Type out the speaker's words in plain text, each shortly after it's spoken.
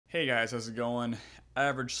Hey guys, how's it going?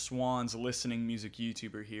 Average Swans listening music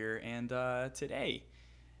YouTuber here, and today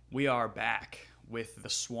we are back with the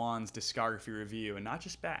Swans discography review, and not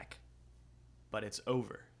just back, but it's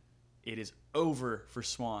over. It is over for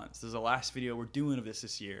Swans. This is the last video we're doing of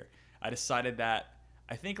this year. I decided that,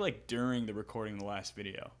 I think like during the recording of the last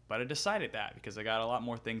video, but I decided that because I got a lot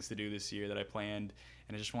more things to do this year that I planned,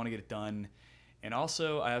 and I just want to get it done. And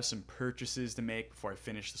also, I have some purchases to make before I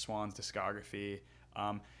finish the Swans discography.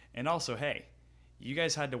 And also, hey, you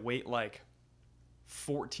guys had to wait like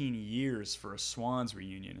 14 years for a Swans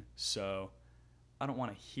reunion, so I don't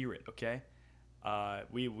want to hear it. Okay,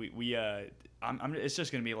 it's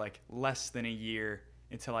just gonna be like less than a year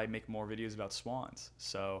until I make more videos about Swans.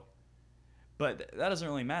 So, but that doesn't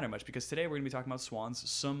really matter much because today we're gonna be talking about Swans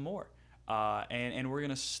some more, and we're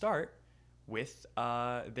gonna start with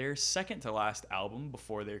their second to last album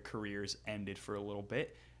before their careers ended for a little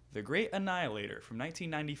bit. The Great Annihilator from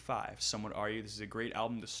 1995. Some would argue this is a great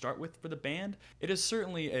album to start with for the band. It is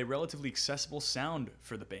certainly a relatively accessible sound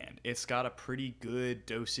for the band. It's got a pretty good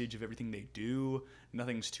dosage of everything they do.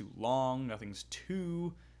 Nothing's too long, nothing's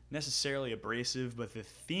too necessarily abrasive, but the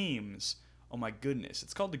themes, oh my goodness.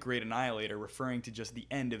 It's called The Great Annihilator, referring to just the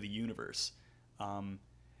end of the universe.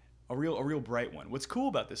 A real bright one. What's cool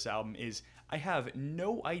about this album is I have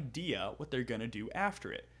no idea what they're gonna do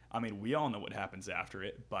after it. I mean, we all know what happens after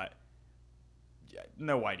it, but yeah,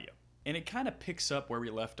 no idea. And it kind of picks up where we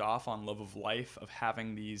left off on Love of Life, of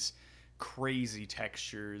having these crazy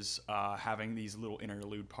textures, having these little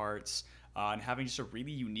interlude parts, and having just a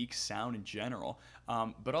really unique sound in general.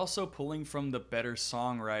 But also pulling from the better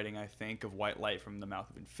songwriting, I think, of White Light from the Mouth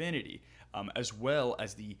of Infinity, as well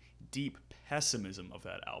as the deep pessimism of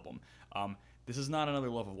that album. This is not another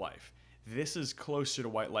Love of Life. This is closer to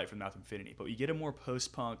White Light from Mouth of Infinity, but you get a more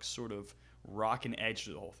post-punk sort of rockin' edge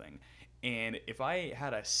to the whole thing. And if I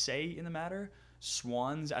had a say in the matter,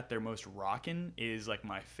 Swans at their most rockin' is like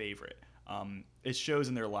my favorite. It shows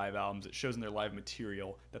in their live albums, it shows in their live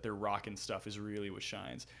material that their rockin' stuff is really what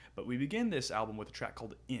shines. But we begin this album with a track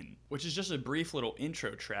called In, which is just a brief little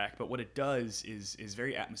intro track, but what it does is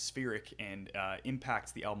very atmospheric and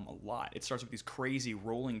impacts the album a lot. It starts with these crazy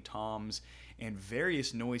rolling toms and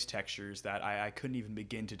various noise textures that I couldn't even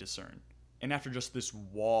begin to discern. And after just this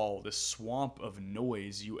wall, this swamp of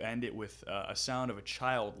noise, you end it with a sound of a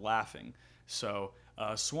child laughing. So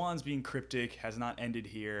Swans being cryptic has not ended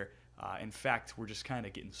here. In fact, we're just kind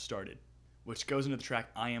of getting started, which goes into the track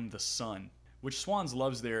I Am the Sun, which Swans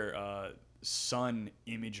loves their sun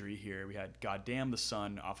imagery here. We had Goddamn the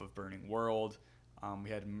Sun off of Burning World.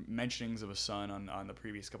 We had mentionings of a sun on the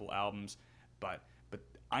previous couple albums, but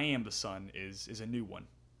I Am the Sun is a new one.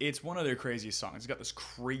 It's one of their craziest songs. It's got this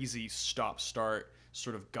crazy stop-start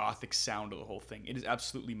sort of gothic sound to the whole thing. It is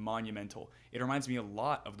absolutely monumental. It reminds me a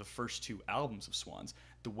lot of the first two albums of Swans,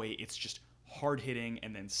 the way it's just hard-hitting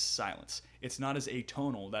and then silence. It's not as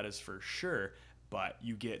atonal, that is for sure, but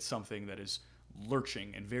you get something that is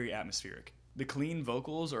lurching and very atmospheric. The clean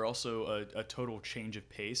vocals are also a total change of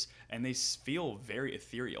pace, and they feel very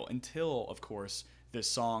ethereal until, of course, this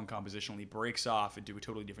song compositionally breaks off into a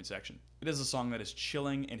totally different section. It is a song that is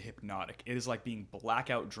chilling and hypnotic. It is like being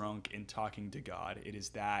blackout drunk and talking to God. It is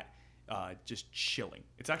that just chilling.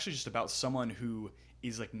 It's actually just about someone who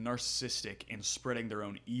is like narcissistic and spreading their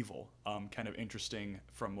own evil. Kind of interesting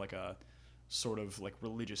from like a sort of like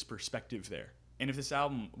religious perspective there. And if this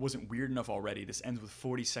album wasn't weird enough already, this ends with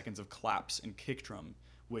 40 seconds of claps and kick drum,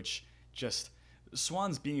 which just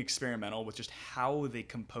Swans being experimental with just how they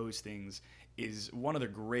compose things is one of their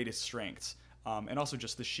greatest strengths. And also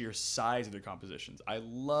just the sheer size of their compositions. I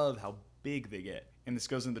love how big they get. And this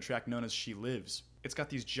goes into the track known as She Lives. It's got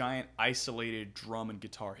these giant isolated drum and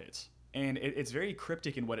guitar hits. And it's very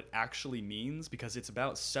cryptic in what it actually means because it's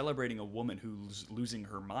about celebrating a woman who's losing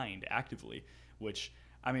her mind actively, which,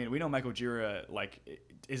 I mean, we know Michael Gira, like,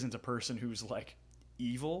 isn't a person who's, like,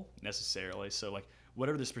 evil necessarily, so, like,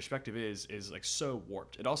 whatever this perspective is like so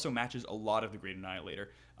warped. It also matches a lot of the Great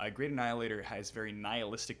Annihilator. Great Annihilator has very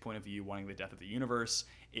nihilistic point of view, wanting the death of the universe.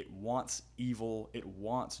 It wants evil. It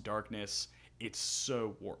wants darkness. It's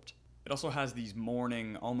so warped. It also has these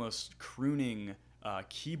mourning, almost crooning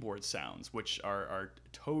keyboard sounds, which are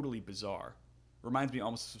totally bizarre. Reminds me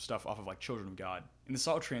almost of stuff off of like Children of God. And this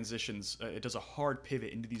all transitions, it does a hard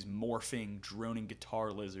pivot into these morphing, droning guitar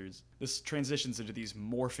lizards. This transitions into these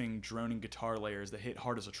morphing, droning guitar layers that hit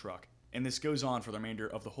hard as a truck. And this goes on for the remainder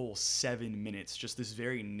of the whole 7 minutes, just this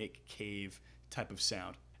very Nick Cave type of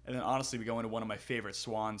sound. And then honestly, we go into one of my favorite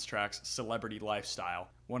Swans tracks, Celebrity Lifestyle.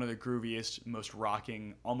 One of the grooviest, most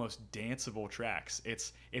rocking, almost danceable tracks.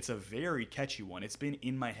 It's a very catchy one. It's been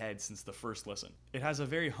in my head since the first listen. It has a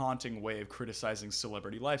very haunting way of criticizing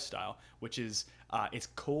celebrity lifestyle, which is it's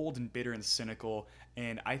cold and bitter and cynical.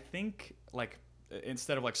 And I think like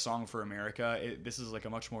instead of like Song for America, this is like a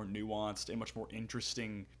much more nuanced and much more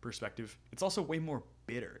interesting perspective. It's also way more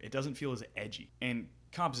bitter. It doesn't feel as edgy. And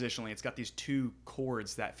compositionally, it's got these two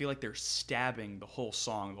chords that feel like they're stabbing the whole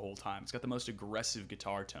song the whole time. It's got the most aggressive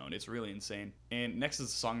guitar tone. It's really insane. And next is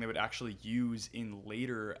a song they would actually use in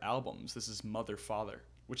later albums. This is Mother Father,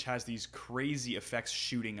 which has these crazy effects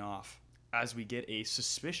shooting off as we get a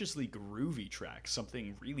suspiciously groovy track,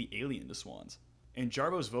 something really alien to Swans. And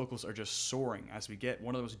Jarbo's vocals are just soaring as we get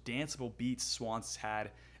one of the most danceable beats Swans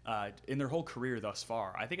had in their whole career thus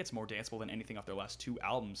far. I think it's more danceable than anything off their last two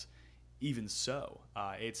albums. Even so,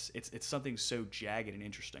 it's something so jagged and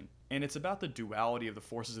interesting. And it's about the duality of the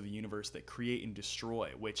forces of the universe that create and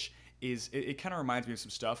destroy, which is, it kind of reminds me of some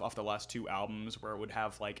stuff off the last two albums where it would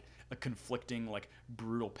have like a conflicting, like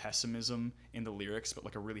brutal pessimism in the lyrics, but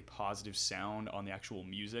like a really positive sound on the actual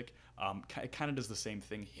music. It kind of does the same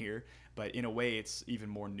thing here, but in a way it's even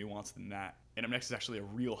more nuanced than that. And up next is actually a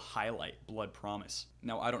real highlight, Blood Promise.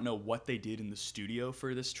 Now, I don't know what they did in the studio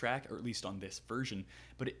for this track, or at least on this version,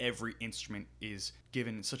 but every instrument is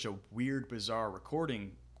given such a weird, bizarre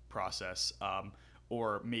recording process,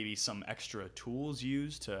 or maybe some extra tools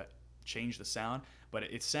used to change the sound, but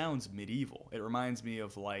it sounds medieval. It reminds me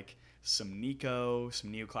of like some Nico,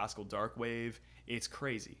 some neoclassical dark wave. It's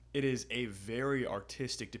crazy. It is a very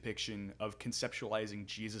artistic depiction of conceptualizing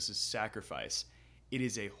Jesus' sacrifice. It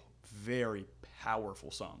is a very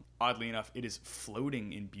powerful song. Oddly enough, it is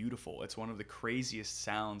floating and beautiful. It's one of the craziest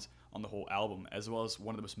sounds on the whole album, as well as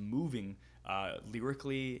one of the most moving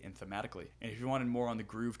lyrically and thematically. And if you wanted more on the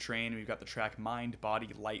groove train, we've got the track Mind, Body,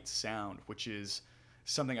 Light, Sound, which is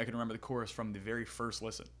something I can remember the chorus from the very first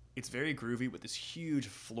listen. It's very groovy with this huge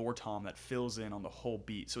floor tom that fills in on the whole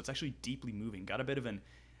beat, so it's actually deeply moving. Got a bit of an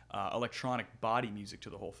electronic body music to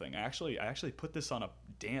the whole thing. I actually put this on a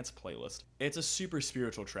dance playlist. It's a super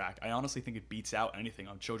spiritual track. I honestly think it beats out anything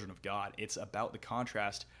on Children of God. It's about the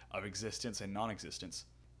contrast of existence and non-existence.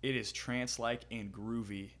 It is trance-like and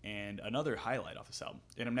groovy, and another highlight off this album.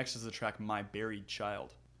 And up next is the track My Buried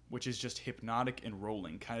Child, which is just hypnotic and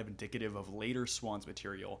rolling, kind of indicative of later Swans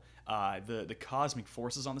material. The cosmic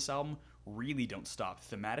forces on this album really don't stop,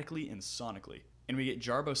 thematically and sonically. And we get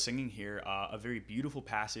Jarbo singing here a very beautiful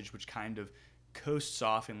passage which kind of coasts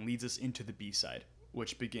off and leads us into the B-side,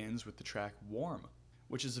 which begins with the track Warm,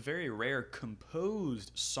 which is a very rare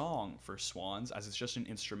composed song for Swans, as it's just an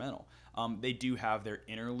instrumental. They do have their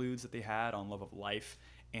interludes that they had on Love of Life,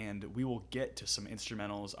 and we will get to some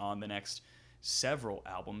instrumentals on the next several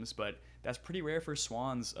albums, but that's pretty rare for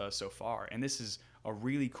Swans so far. And this is a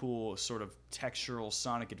really cool sort of textural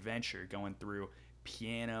sonic adventure going through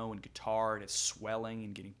piano and guitar, and it's swelling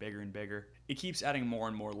and getting bigger and bigger. It keeps adding more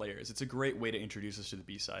and more layers. It's a great way to introduce us to the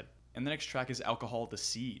B-side. And the next track is Alcohol the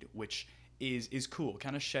Seed, which is cool.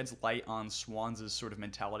 Kind of sheds light on Swans' sort of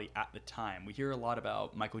mentality at the time. We hear a lot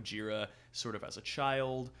about Michael Gira sort of as a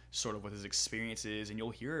child, sort of with his experiences, and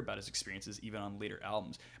you'll hear about his experiences even on later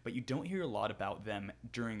albums, but you don't hear a lot about them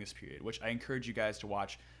during this period, which I encourage you guys to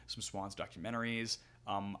watch some Swans documentaries.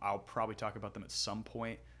 I'll probably talk about them at some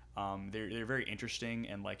point. They're very interesting,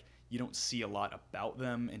 and like you don't see a lot about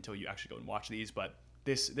them until you actually go and watch these, but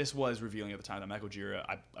this was revealing at the time that Michael Gira,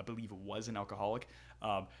 I believe, was an alcoholic,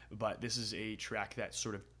 but this is a track that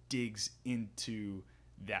sort of digs into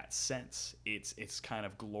that sense. It's kind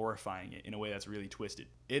of glorifying it in a way that's really twisted.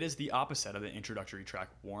 It is the opposite of the introductory track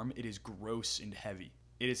Warm. It is gross and heavy.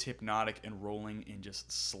 It is hypnotic and rolling and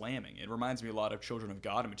just slamming. It reminds me a lot of Children of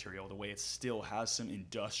God material, the way it still has some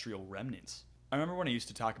industrial remnants. I remember when I used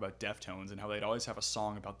to talk about Deftones and how they'd always have a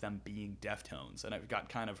song about them being Deftones, and it got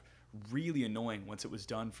kind of really annoying once it was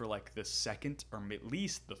done for like the second or at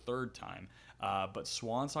least the third time. But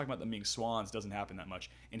Swans talking about them being Swans doesn't happen that much.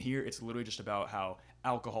 And here it's literally just about how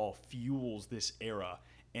alcohol fuels this era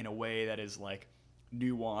in a way that is like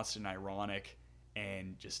nuanced and ironic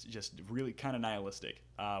and just really kind of nihilistic.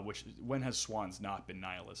 Which when has Swans not been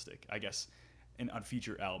nihilistic? I guess on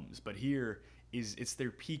future albums, but here it's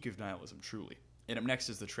their peak of nihilism, truly. And up next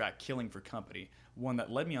is the track Killing for Company, one that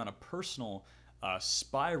led me on a personal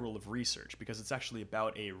spiral of research, because it's actually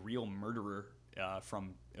about a real murderer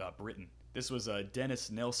from Britain. This was Dennis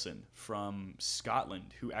Nelson from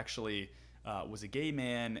Scotland, who actually was a gay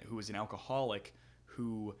man who was an alcoholic,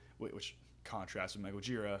 which contrasts with Michael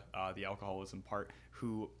Gira, the alcoholism part,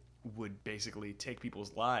 who would basically take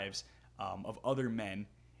people's lives of other men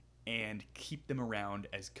and keep them around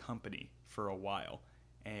as company for a while.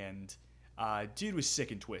 And dude was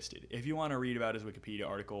sick and twisted. If you want to read about his Wikipedia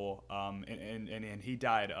article, and he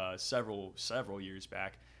died several years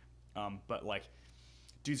back, but like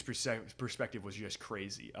dude's perspective was just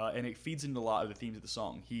crazy, and it feeds into a lot of the themes of the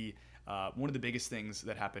song. One of the biggest things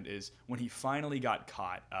that happened is when he finally got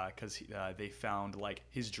caught, because they found like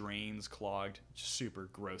his drains clogged, super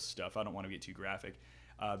gross stuff. I don't want to get too graphic.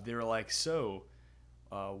 They were like, so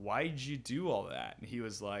why did you do all that? And he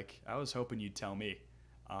was like, I was hoping you'd tell me.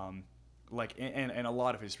 And a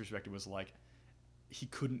lot of his perspective was like, he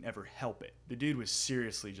couldn't ever help it. The dude was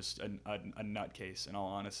seriously just a nutcase, in all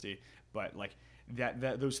honesty. But like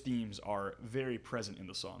that those themes are very present in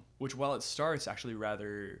the song, which while it starts actually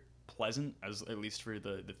rather pleasant, as at least for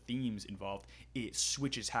the themes involved, it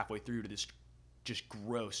switches halfway through to this just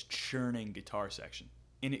gross churning guitar section,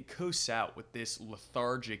 and it coasts out with this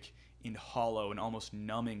lethargic and hollow and almost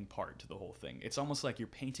numbing part to the whole thing. It's almost like you're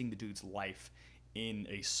painting the dude's life in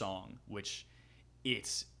a song, which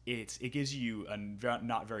it gives you a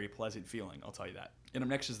not very pleasant feeling, I'll tell you that. And up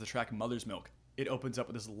next is the track Mother's Milk. It opens up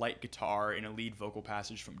with this light guitar and a lead vocal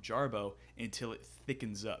passage from Jarbo until it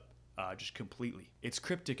thickens up just completely. It's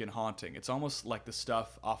cryptic and haunting. It's almost like the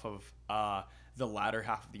stuff off of the latter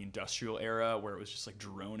half of the industrial era, where it was just like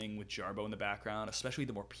droning with Jarbo in the background, especially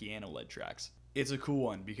the more piano-led tracks. It's a cool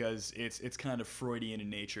one because it's kind of Freudian in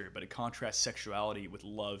nature, but it contrasts sexuality with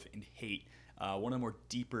love and hate. One of the more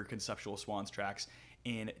deeper conceptual Swans tracks,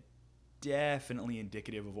 and definitely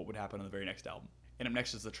indicative of what would happen on the very next album. And up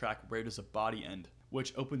next is the track Where Does a Body End,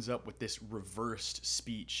 which opens up with this reversed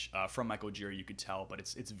speech from Michael Gira, you could tell, but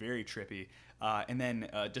it's very trippy. And then,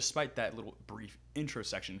 despite that little brief intro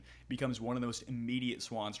section, becomes one of the most immediate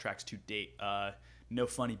Swans tracks to date. No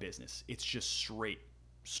funny business. It's just straight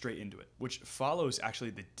into it, which follows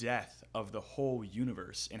actually the death of the whole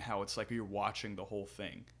universe and how it's like you're watching the whole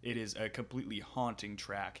thing. It is a completely haunting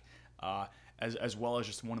track, as well as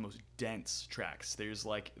just one of the most dense tracks. There's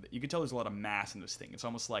like, you can tell there's a lot of mass in this thing. It's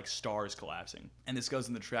almost like stars collapsing. And this goes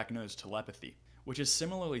in the track known as Telepathy, which is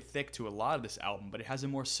similarly thick to a lot of this album, but it has a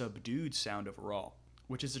more subdued sound overall,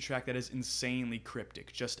 which is a track that is insanely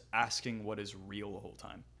cryptic, just asking what is real the whole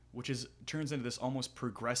time, which turns into this almost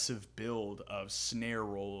progressive build of snare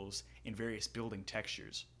rolls and various building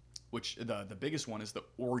textures, which the biggest one is the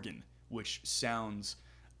organ, which sounds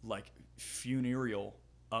like funereal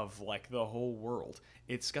of like the whole world.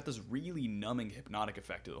 It's got this really numbing hypnotic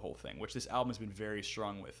effect to the whole thing, which this album has been very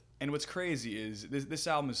strong with. And what's crazy is this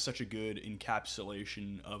album is such a good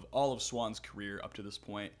encapsulation of all of Swan's career up to this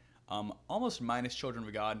point, almost minus Children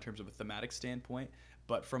of God in terms of a thematic standpoint,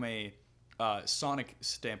 but from a sonic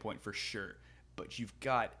standpoint for sure. But you've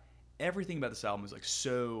got everything about this album is like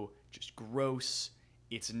so just gross.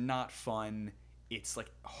 It's not fun. It's like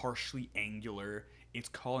harshly angular. It's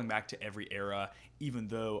calling back to every era, even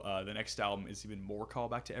though the next album is even more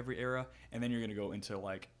callback to every era. And then you're going to go into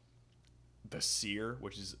like The Seer,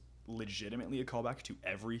 which is legitimately a callback to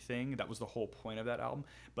everything. That was the whole point of that album.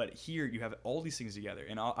 But here you have all these things together.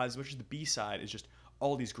 And as much as the B-side is just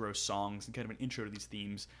all these gross songs and kind of an intro to these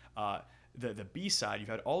themes, the B-side, you've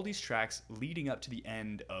had all these tracks leading up to the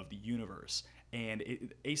end of the universe. And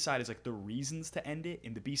A-side is like the reasons to end it,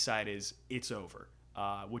 and the B-side is it's over.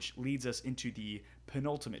 Which leads us into the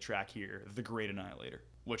penultimate track here, The Great Annihilator,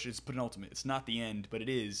 which is penultimate. It's not the end, but it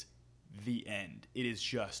is the end. It is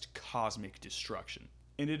just cosmic destruction.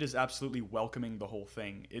 And it is absolutely welcoming the whole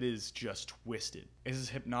thing. It is just twisted. It's as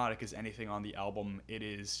hypnotic as anything on the album. It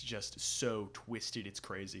is just so twisted, it's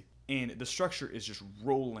crazy. And the structure is just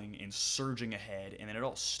rolling and surging ahead, and then it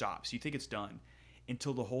all stops. You think it's done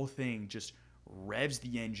until the whole thing just revs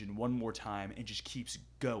the engine one more time and just keeps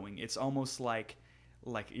going. It's almost like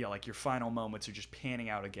your final moments are just panning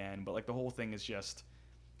out again, but like the whole thing is just,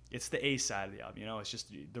 it's the A side of the album, it's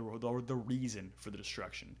just the reason for the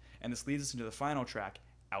destruction. And this leads us into the final track,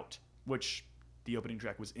 Out, which the opening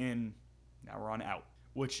track was in. Now we're on Out,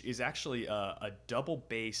 which is actually a double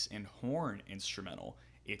bass and horn instrumental.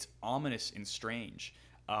 It's ominous and strange,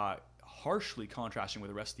 harshly contrasting with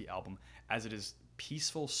the rest of the album, as it is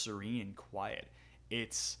peaceful, serene, and quiet.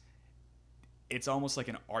 It's almost like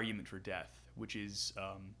an argument for death, which is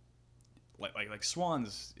like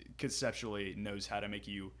Swans conceptually knows how to make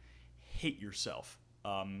you hate yourself,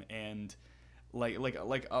 and like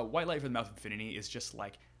White Light from the Mouth of Infinity is just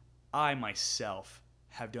like, I myself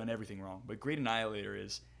have done everything wrong, but Great Annihilator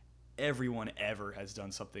is everyone ever has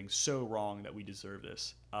done something so wrong that we deserve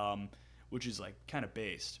this, which is like kind of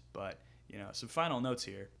based. But some final notes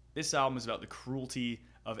here. This album is about the cruelty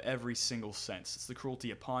of every single sense. It's the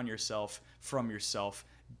cruelty upon yourself, from yourself,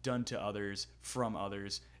 done to others, from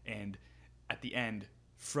others, and at the end,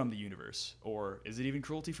 from the universe. Or is it even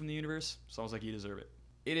cruelty from the universe? Sounds like you deserve it.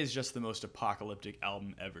 It is just the most apocalyptic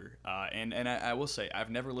album ever. And I will say,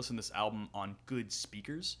 I've never listened to this album on good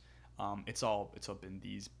speakers. It's all been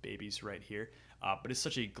these babies right here. But it's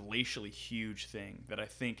such a glacially huge thing that I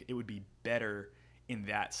think it would be better in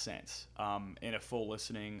that sense, in a full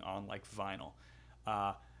listening on like vinyl.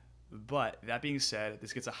 But that being said,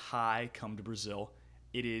 this gets a high Come to Brazil.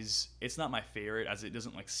 It's not my favorite as it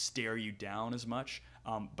doesn't like stare you down as much.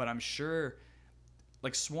 But I'm sure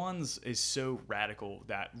like Swans is so radical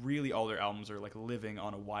that really all their albums are like living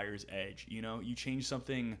on a wire's edge. You know, you change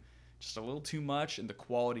something just a little too much and the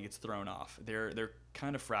quality gets thrown off. They're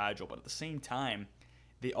kind of fragile, but at the same time,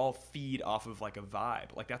 they all feed off of like a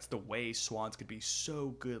vibe. Like that's the way Swans could be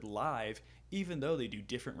so good live, even though they do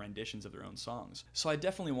different renditions of their own songs. So I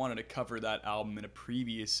definitely wanted to cover that album in a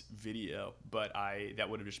previous video, but that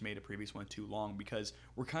would have just made a previous one too long because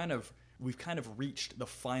we've kind of reached the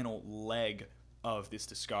final leg of this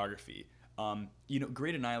discography. You know,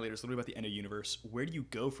 Great Annihilator is literally about the end of the universe. Where do you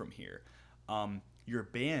go from here? Your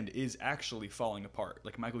band is actually falling apart.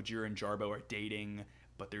 Like Michael Gira and Jarbo are dating,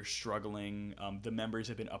 but they're struggling. The members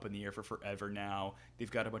have been up in the air for forever now. They've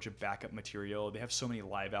got a bunch of backup material. They have so many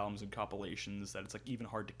live albums and compilations that it's like even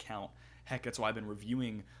hard to count. Heck, that's why I've been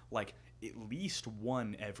reviewing like at least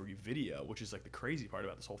one every video, which is like the crazy part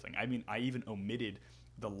about this whole thing. I mean, I even omitted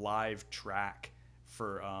the live track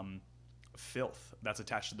for Filth that's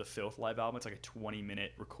attached to the Filth live album. It's like a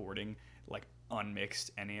 20-minute recording, like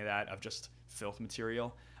unmixed any of that, of just Filth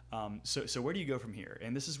material. So where do you go from here?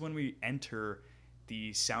 And this is when we enter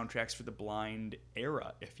the Soundtracks for the Blind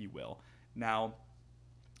era, if you will. Now,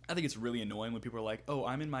 I think it's really annoying when people are like, "Oh,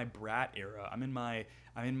 I'm in my Brat era. I'm in my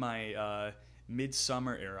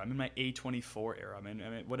Midsummer era. I'm in my A24 era. I'm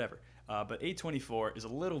in whatever." But A24 is a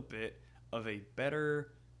little bit of a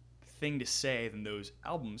better thing to say than those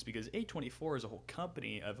albums because A24 is a whole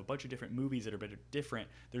company of a bunch of different movies that are different.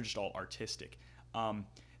 They're just all artistic.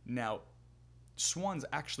 Now, Swans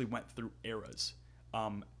actually went through eras.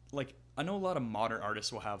 Like I know a lot of modern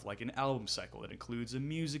artists will have like an album cycle that includes a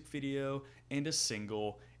music video and a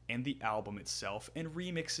single and the album itself and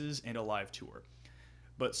remixes and a live tour.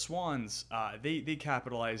 But Swans, they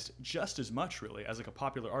capitalized just as much really as like a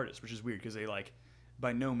popular artist, which is weird because they like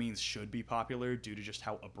by no means should be popular due to just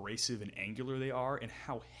how abrasive and angular they are and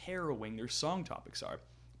how harrowing their song topics are.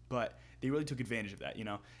 But they really took advantage of that, you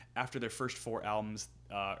know. After their first 4 albums,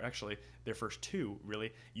 actually their first 2,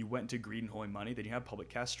 really, you went to Greed and Holy Money, then you have Public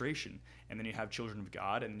Castration, and then you have Children of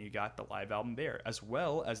God, and then you got the live album there, as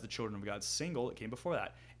well as the Children of God single that came before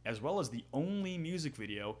that, as well as the only music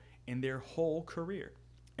video in their whole career.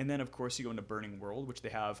 And then, of course, you go into Burning World, which they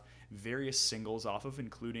have various singles off of,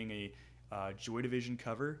 including a Joy Division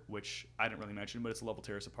cover, which I didn't really mention, but it's Love Will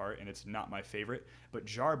Tear Us Apart, and it's not my favorite. But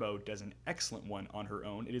Jarbo does an excellent one on her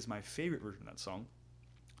own. It is my favorite version of that song.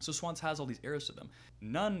 So Swans has all these eras to them.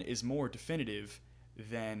 None is more definitive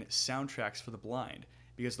than Soundtracks for the Blind,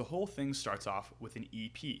 because the whole thing starts off with an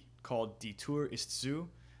EP called Die Tür ist zu,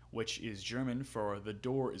 which is German for The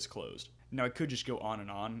Door is Closed. Now, I could just go on and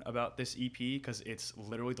on about this EP, because it's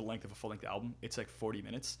literally the length of a full-length album. It's like 40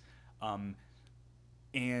 minutes.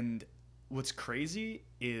 And what's crazy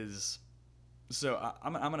is, so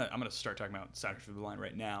I'm gonna start talking about Soundtracks for the Blind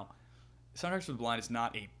right now. Soundtracks for the Blind is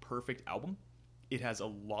not a perfect album. It has a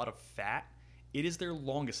lot of fat. It is their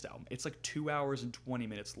longest album. It's like 2 hours and 20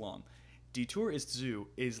 minutes long. Die Tür ist zu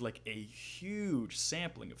is like a huge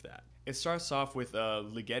sampling of that. It starts off with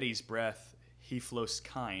Ligeti's Breath, He Flows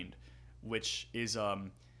Kind, which is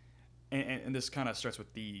and this kind of starts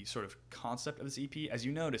with the sort of concept of this EP. As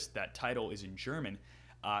you noticed, that title is in German.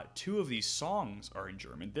 2 of these songs are in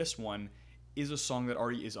German. This one is a song that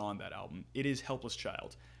already is on that album. It is Helpless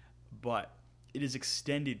Child, but it is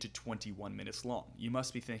extended to 21 minutes long. You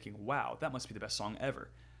must be thinking, wow, that must be the best song ever.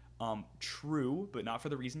 True, but not for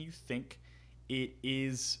the reason you think. It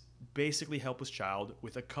is basically Helpless Child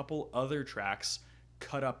with a couple other tracks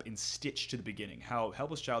cut up and stitched to the beginning. How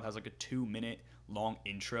Helpless Child has like a 2-minute long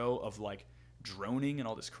intro of like droning and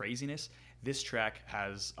all this craziness. This track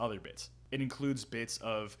has other bits. It includes bits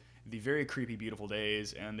of the very creepy Beautiful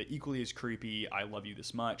Days and the equally as creepy I Love You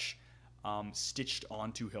This Much, stitched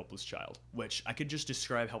onto Helpless Child, which I could just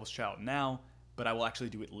describe Helpless Child now, but I will actually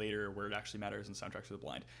do it later where it actually matters in Soundtracks for the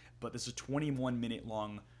Blind. But this is a 21-minute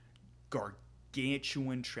long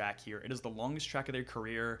gargantuan track here. It is the longest track of their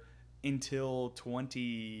career until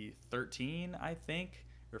 2013, I think,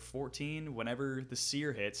 or 14, whenever The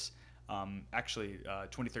Seer hits.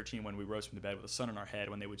 2013 when we rose from the bed with the sun on our head,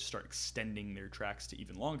 when they would start extending their tracks to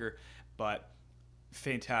even longer. But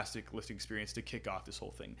fantastic listening experience to kick off this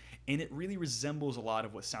whole thing. And it really resembles a lot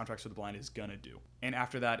of what Soundtracks for the Blind is gonna do. And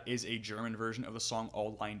after that is a German version of the song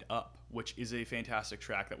All Lined Up, which is a fantastic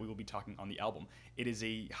track that we will be talking on the album. It is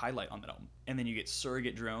a highlight on that album. And then you get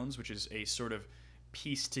Surrogate Drones, which is a sort of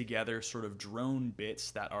pieced together sort of drone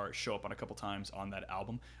bits that show up on a couple times on that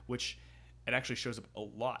album, which it actually shows up a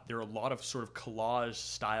lot. There are a lot of sort of collage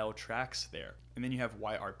style tracks there. And then you have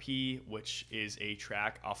YRP, which is a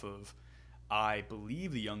track off of, I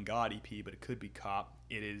believe, the Young God EP, but it could be Cop.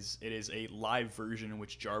 It is a live version in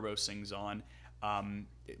which Jarbo sings on.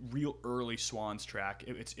 Real early Swans track.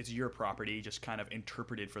 It's your property, just kind of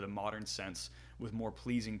interpreted for the modern sense with more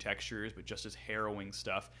pleasing textures, but just as harrowing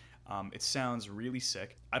stuff. It sounds really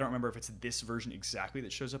sick. I don't remember if it's this version exactly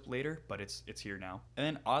that shows up later, but it's here now. And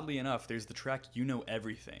then oddly enough, there's the track You Know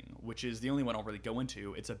Everything, which is the only one I'll really go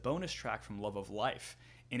into. It's a bonus track from Love of Life,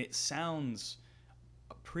 and it sounds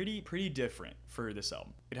pretty different for this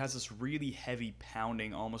album. It has this really heavy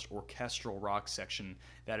pounding, almost orchestral rock section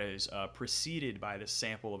that is preceded by the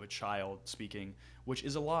sample of a child speaking, which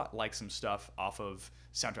is a lot like some stuff off of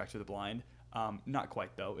Soundtrack to the Blind. Not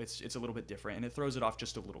quite though. It's a little bit different, and it throws it off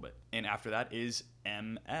just a little bit. And after that is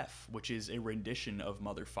MF, which is a rendition of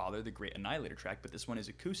Mother Father, the Great Annihilator track, but this one is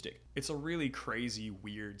acoustic. It's a really crazy,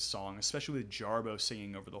 weird song, especially with Jarbo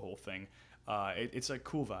singing over the whole thing. It's a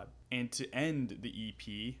cool vibe. And to end the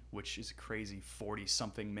EP, which is a crazy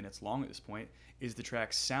 40-something minutes long at this point, is the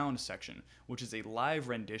track Sound Section, which is a live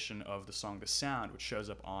rendition of the song The Sound, which shows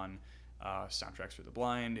up on Soundtracks for the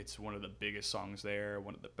Blind. It's one of the biggest songs there,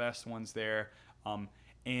 one of the best ones there,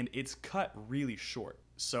 and it's cut really short.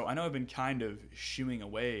 So I know I've been kind of shooing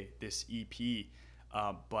away this EP,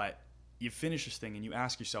 but you finish this thing and you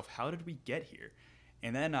ask yourself, how did we get here?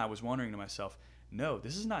 And then I was wondering to myself, no,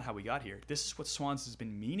 this is not how we got here. This is what Swans has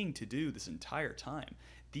been meaning to do this entire time.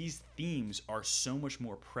 These themes are so much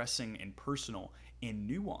more pressing and personal and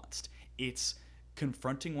nuanced. It's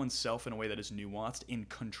confronting oneself in a way that is nuanced and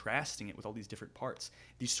contrasting it with all these different parts.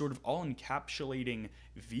 The sort of all-encapsulating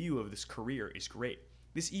view of this career is great.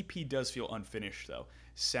 This EP does feel unfinished, though.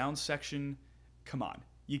 Sound Section, come on.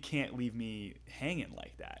 You can't leave me hanging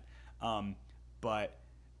like that. But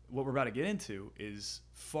what we're about to get into is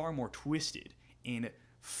far more twisted and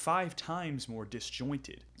 5 times more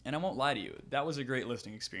disjointed. And I won't lie to you, that was a great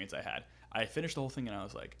listening experience I had. I finished the whole thing and I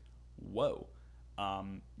was like, whoa.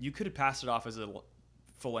 You could have passed it off as a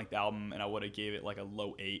full-length album and I would have gave it like a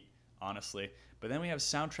low 8, honestly. But then we have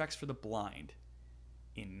Soundtracks for the Blind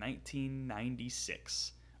in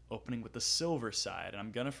 1996, opening with the Silver Side, and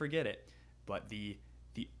I'm gonna forget it, but the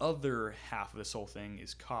other half of this whole thing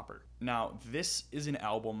is Copper. Now, this is an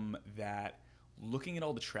album that, looking at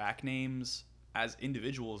all the track names as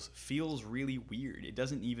individuals, feels really weird. It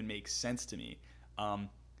doesn't even make sense to me,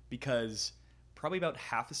 because probably about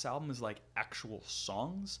half this album is like actual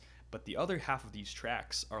songs, but the other half of these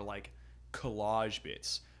tracks are like collage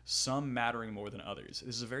bits, some mattering more than others.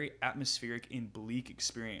 This is a very atmospheric and bleak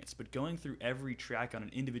experience, but going through every track on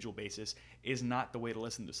an individual basis is not the way to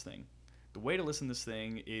listen to this thing. The way to listen to this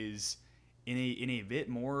thing is in a bit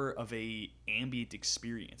more of a ambient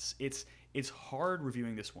experience. It's hard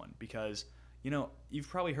reviewing this one because, you know, you've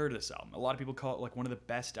probably heard of this album. A lot of people call it like one of the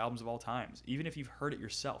best albums of all times. Even if you've heard it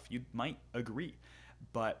yourself, you might agree.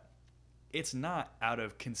 But it's not out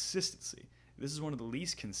of consistency. This is one of the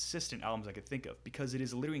least consistent albums I could think of because it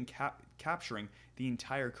is literally capturing the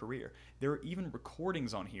entire career. There are even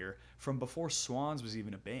recordings on here from before Swans was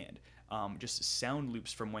even a band. Just sound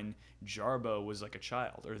loops from when Jarbo was like a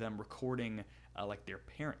child, or them recording like their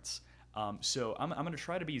parents. So I'm going to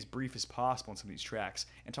try to be as brief as possible on some of these tracks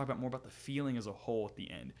and talk about more about the feeling as a whole at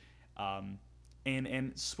the end.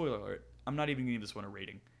 And spoiler alert, I'm not even going to give this one a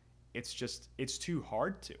rating. It's too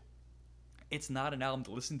hard to. It's not an album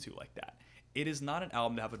to listen to like that. It is not an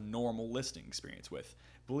album to have a normal listening experience with.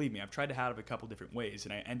 Believe me, I've tried to have it a couple different ways,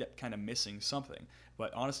 and I end up kind of missing something.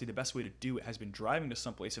 But honestly, the best way to do it has been driving to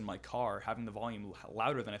someplace in my car, having the volume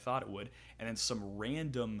louder than I thought it would, and then some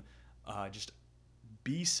random just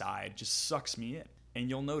B-side just sucks me in. And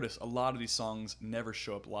you'll notice a lot of these songs never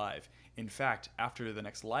show up live. In fact, after the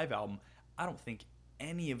next live album, I don't think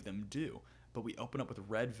any of them do. But we open up with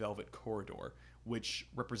Red Velvet Corridor, which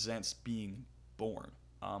represents being born,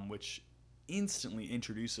 which instantly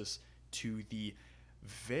introduces us to the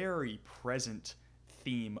very present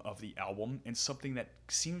theme of the album and something that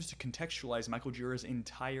seems to contextualize Michael Jura's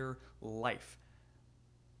entire life,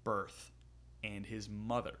 birth, and his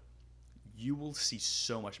mother. You will see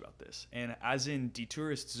so much about this. And as in Die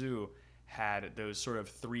Tourist Zoo had those sort of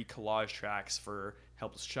 3 collage tracks for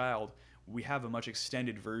Helpless Child, we have a much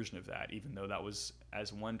extended version of that, even though that was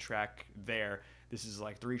as one track there. This is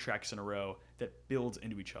like 3 tracks in a row that builds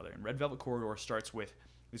into each other. And Red Velvet Corridor starts with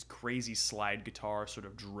this crazy slide guitar sort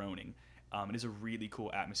of droning. It is a really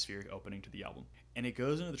cool atmospheric opening to the album. And it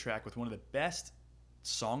goes into the track with one of the best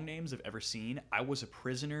song names I've ever seen, I Was a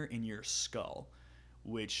Prisoner in Your Skull,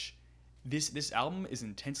 which this album is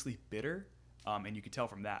intensely bitter, and you can tell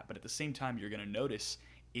from that. But at the same time, you're going to notice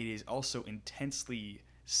it is also intensely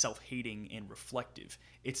self-hating and reflective.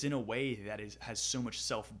 It's in a way that has so much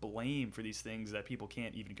self-blame for these things that people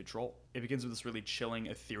can't even control. It begins with this really chilling,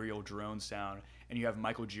 ethereal drone sound, and you have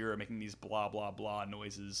Michael Gira making these blah, blah, blah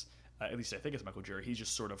noises. At least I think it's Michael Gira. He's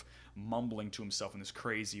just sort of mumbling to himself in this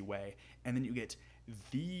crazy way. And then you get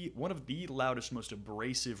one of the loudest, most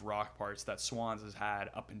abrasive rock parts that Swans has had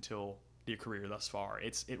up until their career thus far.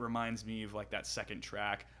 It reminds me of like that second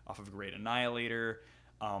track off of Great Annihilator,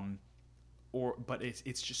 but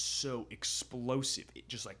it's just so explosive. It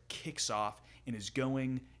just like kicks off and is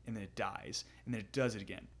going, and then it dies, and then it does it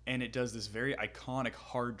again, and it does this very iconic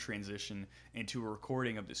hard transition into a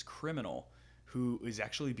recording of this criminal who is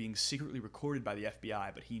actually being secretly recorded by the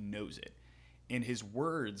FBI, but he knows it, and his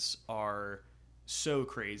words are so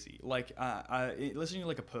crazy. Like listening to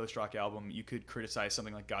like a post-rock album, you could criticize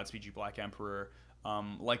something like Godspeed You Black Emperor,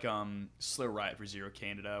 like Slow Riot for Zero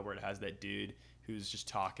Canada, where it has that dude who's just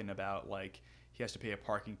talking about like he has to pay a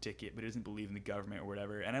parking ticket but he doesn't believe in the government or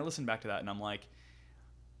whatever. And I listened back to that and I'm like,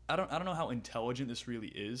 I don't know how intelligent this really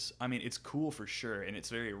is. I mean, it's cool for sure and it's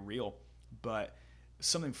very real, but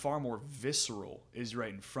something far more visceral is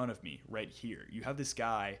right in front of me right here. You have this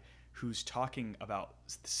guy who's talking about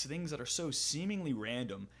things that are so seemingly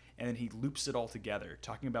random, and then he loops it all together,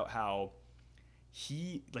 talking about how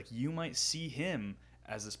you might see him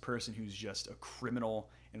as this person who's just a criminal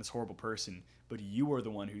and this horrible person, but you are the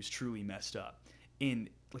one who's truly messed up. And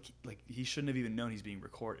like he shouldn't have even known he's being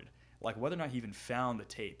recorded. Like whether or not he even found the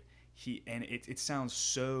tape, it sounds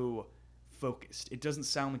so focused. It doesn't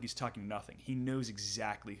sound like he's talking nothing. He knows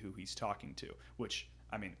exactly who he's talking to, which,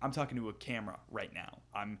 I mean, I'm talking to a camera right now.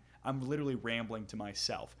 I'm literally rambling to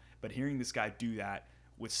myself, but hearing this guy do that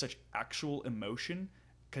with such actual emotion,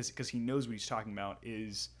 because he knows what he's talking about,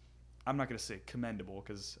 is, I'm not going to say commendable,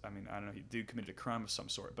 because, I mean, I don't know, he dude committed a crime of some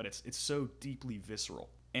sort, but it's so deeply visceral.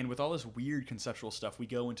 And with all this weird conceptual stuff, we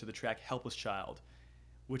go into the track Helpless Child,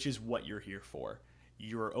 which is what you're here for.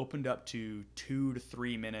 You're opened up to 2 to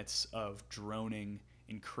 3 minutes of droning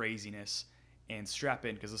and craziness, and strap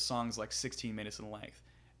in, because the song's like 16 minutes in length.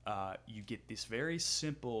 You get this very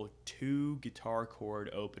simple 2 guitar chord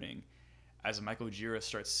opening as Michael Gira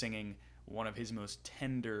starts singing one of his most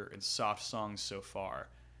tender and soft songs so far,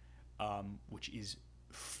 which is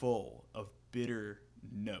full of bitter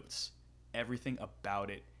notes. Everything about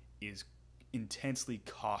it is intensely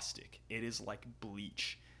caustic. It is like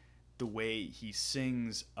bleach. The way he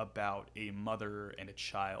sings about a mother and a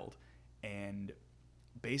child, and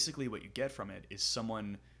basically what you get from it is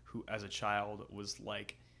someone who as a child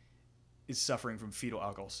is suffering from fetal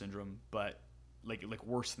alcohol syndrome, but like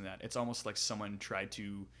worse than that. It's almost like someone tried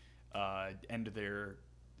to end their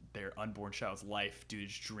unborn child's life due to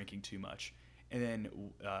just drinking too much, and then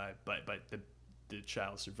but the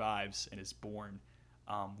child survives and is born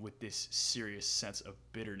with this serious sense of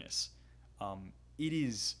bitterness.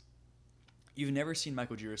 You've never seen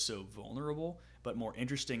Michael Gira so vulnerable, but more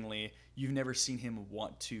interestingly, you've never seen him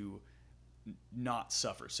want to not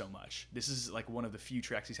suffer so much. This is like one of the few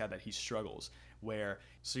tracks he's had that he struggles,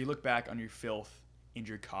 so you look back on your filth and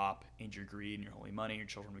your cop and your greed and your holy money and your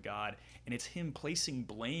children of God, and it's him placing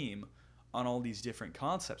blame on all these different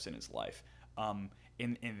concepts in his life. And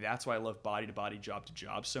that's why I love Body to Body, Job to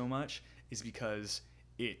Job so much, is because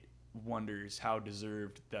it wonders how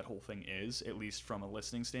deserved that whole thing is, at least from a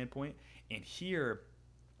listening standpoint. And here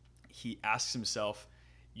he asks himself,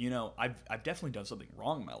 I've definitely done something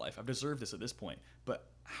wrong in my life. I've deserved this at this point, but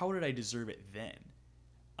how did I deserve it then?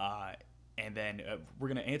 And then we're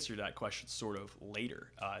going to answer that question sort of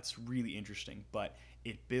later. It's really interesting, but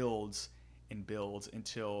it builds and builds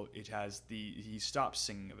until he stops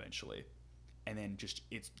singing eventually, and then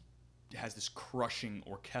it has this crushing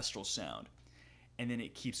orchestral sound, and then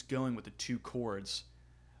it keeps going with the 2 chords.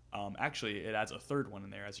 Actually, it adds a third one in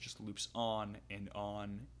there as it just loops on and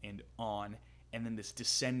on and on, and then this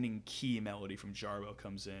descending key melody from Jarbo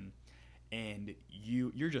comes in, and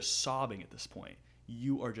you're just sobbing at this point.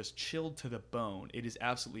 You are just chilled to the bone. It is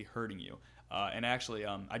absolutely hurting you. And actually,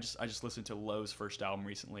 I just listened to Lowe's first album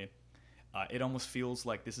recently. It almost feels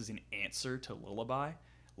like this is an answer to Lullaby.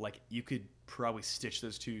 Like you could probably stitch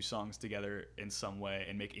those 2 songs together in some way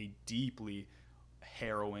and make a deeply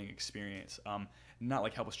harrowing experience. Not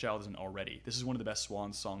like Helpless Child isn't already. This is one of the best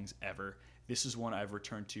Swans songs ever. This is one I've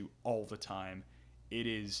returned to all the time. It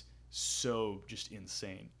is so just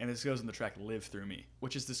insane. And this goes in the track Live Through Me,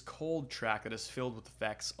 which is this cold track that is filled with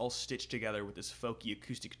effects all stitched together with this folky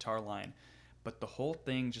acoustic guitar line, but the whole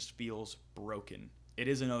thing just feels broken. It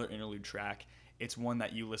is another interlude track. It's one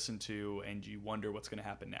that you listen to and you wonder what's going to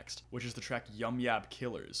happen next, which is the track Yum Yab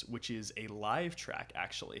Killers, which is a live track,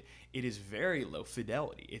 actually. It is very low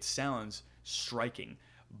fidelity. It sounds striking,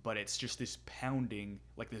 but it's just this pounding,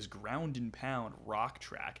 like this ground and pound rock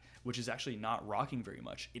track, which is actually not rocking very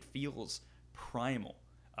much. It feels primal,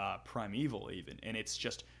 primeval even, and it's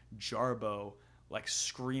just Jarbo like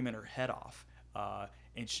screaming her head off, and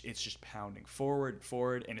it's just pounding forward,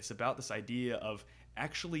 and it's about this idea of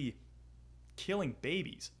actually killing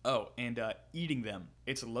babies. Oh, and eating them.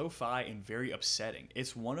 It's lo-fi and very upsetting.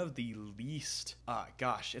 It's one of the least,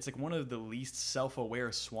 it's like one of the least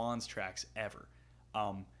self-aware Swans tracks ever.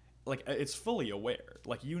 Like, it's fully aware.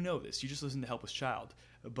 Like, you know this. You just listen to Helpless Child.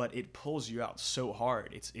 But it pulls you out so hard.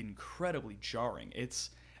 It's incredibly jarring.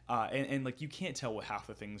 It's, and like, you can't tell what half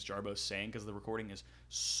the things Jarbo's saying because the recording is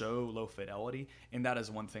so low fidelity. And that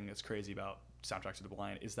is one thing that's crazy about Soundtracks of the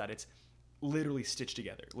Blind, is that it's literally stitched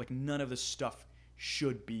together. Like, none of this stuff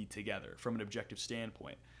should be together from an objective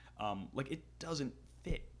standpoint. Like, it doesn't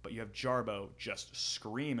fit, but you have Jarbo just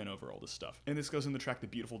screaming over all this stuff. And this goes in the track The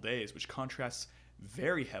Beautiful Days, which contrasts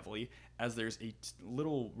very heavily, as there's a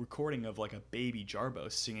little recording of like a baby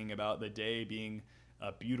Jarbo singing about the day being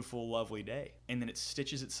a beautiful, lovely day. And then it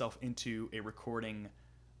stitches itself into a recording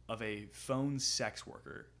of a phone sex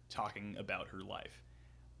worker talking about her life.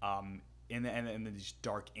 And then these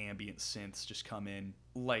dark ambient synths just come in.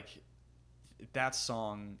 Like, that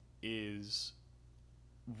song is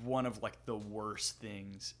one of like the worst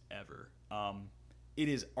things ever. It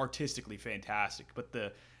is artistically fantastic, but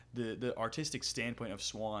the artistic standpoint of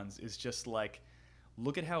Swans is just like,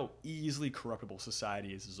 look at how easily corruptible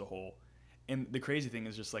society is as a whole. And the crazy thing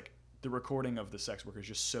is just like the recording of the sex worker is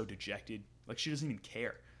just so dejected. Like, she doesn't even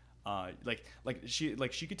care. She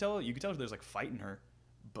could tell, you could tell there's like fight in her,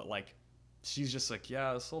 but like she's just like,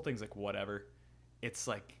 yeah, this whole thing's like whatever. It's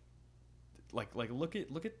like look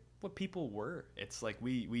at what people were. It's like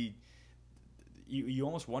you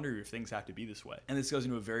almost wonder if things have to be this way. And this goes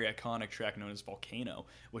into a very iconic track known as Volcano,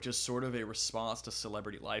 which is sort of a response to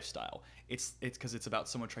celebrity lifestyle. It's because it's about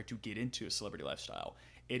someone trying to get into a celebrity lifestyle.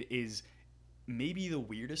 It is maybe the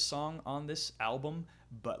weirdest song on this album,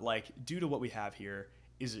 but like, due to what we have here,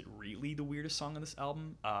 is it really the weirdest song on this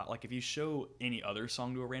album? Like, if you show any other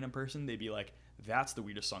song to a random person, they'd be like, that's the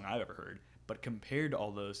weirdest song I've ever heard. But compared to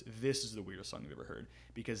all those, this is the weirdest song I've ever heard,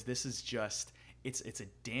 because this is just, it's a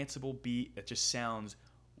danceable beat that just sounds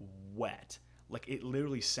wet. Like, it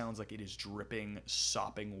literally sounds like it is dripping,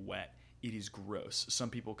 sopping wet. It is gross.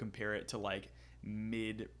 Some people compare it to like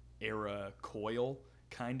mid-era Coil,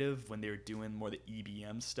 kind of, when they were doing more the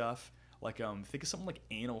EBM stuff. Like, think of something like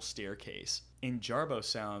Anal Staircase. And Jarbo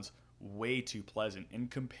sounds way too pleasant.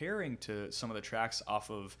 And comparing to some of the tracks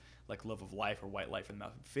off of like Love of Life or White Life and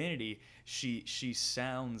Mouth Infinity, she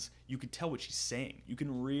sounds, you can tell what she's saying. You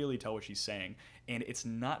can really tell what she's saying. And it's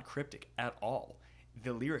not cryptic at all.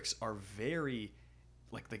 The lyrics are very,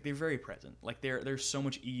 like they're very present. Like, they're so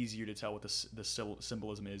much easier to tell what the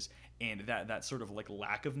symbolism is, and that sort of like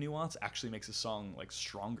lack of nuance actually makes the song like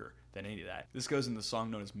stronger than any of that. This goes in the song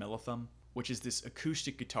known as Melothum, which is this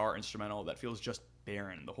acoustic guitar instrumental that feels just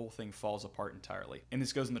barren. The whole thing falls apart entirely. And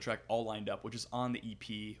this goes in the track All Lined Up, which is on the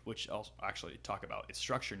EP, which I'll actually talk about its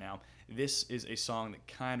structure now. This is a song that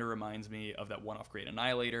kind of reminds me of that one-off Great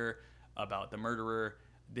Annihilator, about the murderer.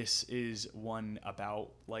 This is one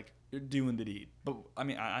about like doing the deed. But I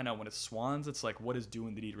mean, I know when it's Swans, it's like, what does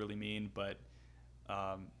doing the deed really mean? But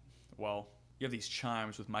well, you have these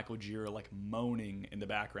chimes with Michael Gira like moaning in the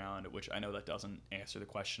background, which I know that doesn't answer the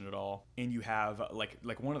question at all. And you have like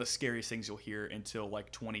one of the scariest things you'll hear until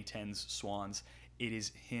like 2010's Swans. It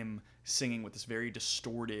is him singing with this very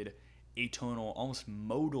distorted, atonal, almost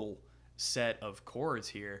modal set of chords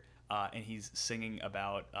here, and he's singing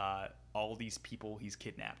about all these people he's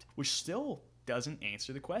kidnapped, which still doesn't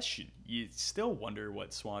answer the question. You still wonder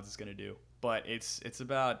what Swans is going to do. But it's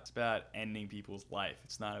about ending people's life.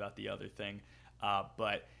 It's not about the other thing.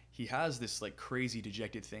 But he has this like crazy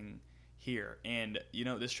dejected thing here, and you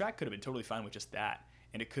know, this track could have been totally fine with just that,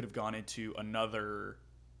 and it could have gone into another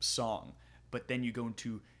song. But then you go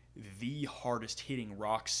into the hardest hitting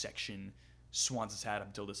rock section Swans has had up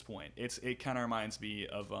until this point. It kind of reminds me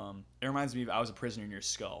of I Was a Prisoner in Your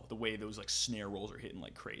Skull. The way those like snare rolls are hitting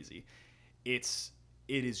like crazy. It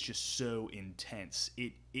is just so intense.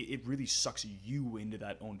 It really sucks you into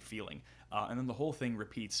that own feeling. and then the whole thing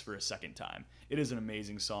repeats for a second time. It is an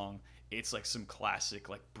amazing song. It's like some classic,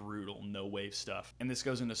 like brutal, no wave stuff. And this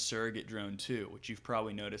goes into Surrogate Drone 2, which you've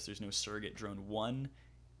probably noticed there's no Surrogate Drone 1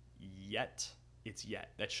 yet. It's yet.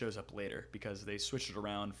 That shows up later because they switched it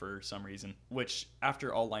around for some reason, which,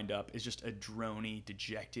 after all lined up, is just a droney,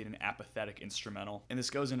 dejected, and apathetic instrumental. And this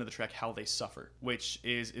goes into the track How They Suffer, which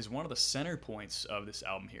is one of the center points of this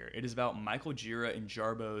album here. It is about Michael Gira and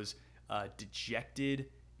Jarbo's dejected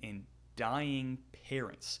and dying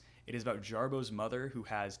parents. It is about Jarbo's mother, who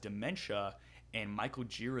has dementia, and Michael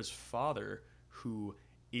Gira's father, who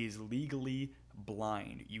is legally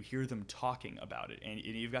blind. You hear them talking about it, and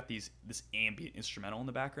you've got this ambient instrumental in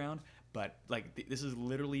the background, but like this is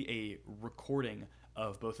literally a recording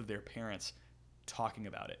of both of their parents talking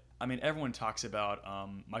about it. I mean, everyone talks about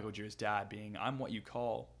Michael Gira's dad being, I'm what you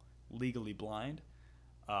call legally blind,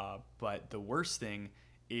 but the worst thing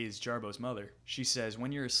is Jarbo's mother. She says,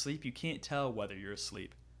 when you're asleep, you can't tell whether you're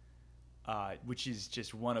asleep, which is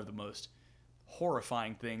just one of the most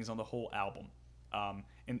horrifying things on the whole album.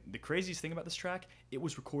 And the craziest thing about this track, it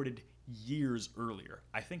was recorded years earlier.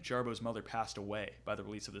 I think Jarbo's mother passed away by the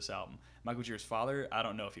release of this album. Michael Gira's father, I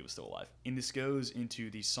don't know if he was still alive. And this goes into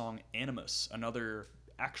the song Animus, another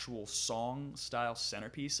actual song-style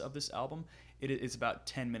centerpiece of this album. It's about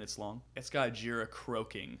 10 minutes long. It's got Gira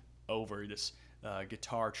croaking over this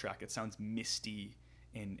guitar track. It sounds misty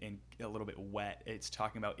and a little bit wet. It's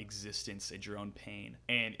talking about existence and your own pain.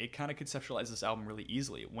 And it kind of conceptualizes this album really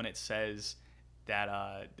easily when it says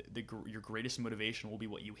that your greatest motivation will be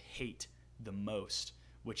what you hate the most,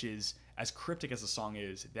 which is, as cryptic as the song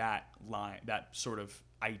is, that sort of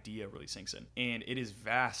idea really sinks in. And it is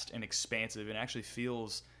vast and expansive and actually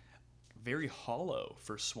feels very hollow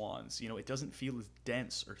for Swans. You know, it doesn't feel as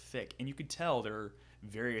dense or thick, and you could tell there are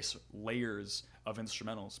various layers of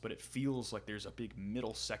instrumentals, but it feels like there's a big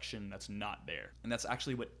middle section that's not there. And that's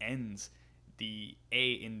actually what ends the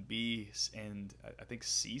A and B and I think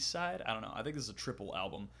C side. I don't know. I think this is a triple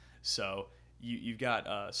album, so you've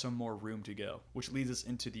got some more room to go, which leads us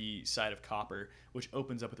into the side of Copper, which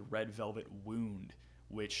opens up with Red Velvet Wound,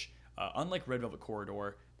 which unlike Red Velvet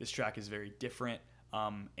Corridor, this track is very different,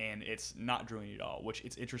 and it's not droning at all, which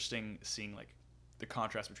it's interesting seeing like the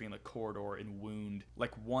contrast between like Corridor and Wound.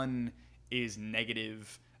 Like one is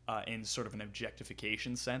negative in sort of an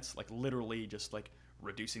objectification sense, like literally just like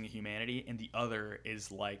reducing the humanity, and the other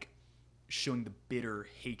is like showing the bitter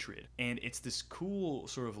hatred. And it's this cool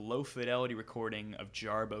sort of low fidelity recording of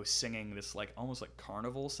Jarbo singing this like almost like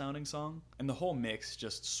carnival sounding song, and the whole mix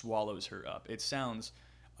just swallows her up. It sounds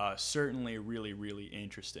certainly really, really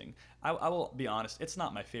interesting. I will be honest, it's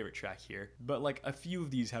not my favorite track here, but like a few of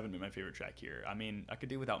these haven't been my favorite track here. I mean, I could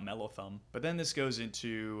do without Mellow Thumb. But then this goes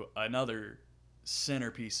into another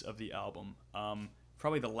centerpiece of the album,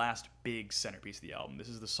 probably the last big centerpiece of the album. This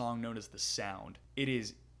is the song known as The Sound. It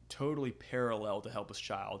is totally parallel to Helpless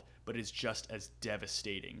Child, but it's just as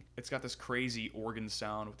devastating. It's got this crazy organ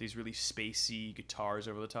sound with these really spacey guitars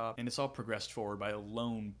over the top, and it's all progressed forward by a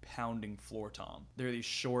lone pounding floor tom. There are these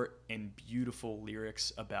short and beautiful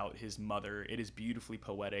lyrics about his mother. It is beautifully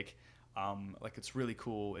poetic. Like, it's really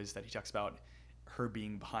cool is that he talks about her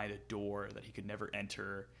being behind a door that he could never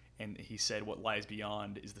enter, and he said what lies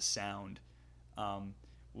beyond is the sound.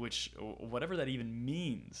 Which, whatever that even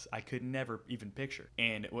means, I could never even picture.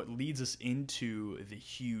 And what leads us into the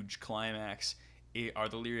huge climax are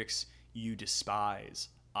the lyrics, "You despise,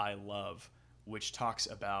 I love," which talks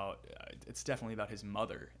about, it's definitely about his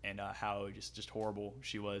mother and how just horrible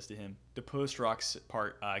she was to him. The post-rock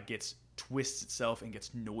part twists itself and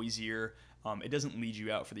gets noisier. It doesn't lead you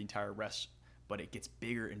out for the entire rest, but it gets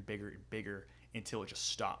bigger and bigger and bigger until it just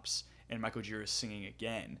stops. And Michael Gira is singing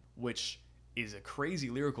again, which is a crazy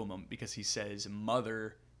lyrical moment because he says,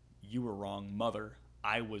 "Mother, you were wrong. Mother,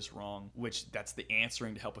 I was wrong," which that's the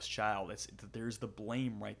answering to Helpless Child. There's the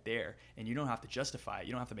blame right there, and you don't have to justify it.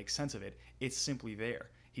 You don't have to make sense of it. It's simply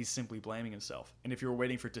there. He's simply blaming himself. And if you were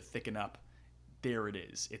waiting for it to thicken up, there it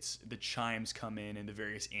is. It's the chimes come in and the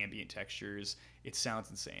various ambient textures. It sounds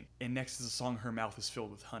insane. And next is the song Her Mouth is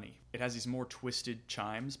Filled with Honey. It has these more twisted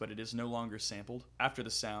chimes, but it is no longer sampled. After the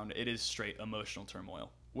sound, it is straight emotional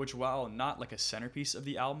turmoil, which, while not like a centerpiece of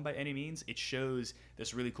the album by any means, it shows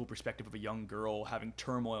this really cool perspective of a young girl having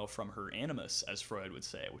turmoil from her animus, as Freud would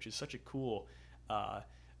say, which is such a cool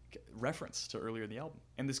reference to earlier in the album.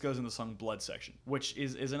 And this goes in the song Blood Section, which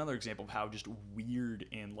is another example of how just weird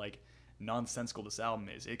and like nonsensical this album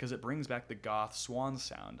is, because it brings back the goth Swans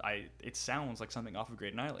sound. It sounds like something off of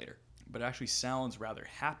Great Annihilator, but it actually sounds rather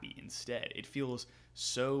happy instead. It feels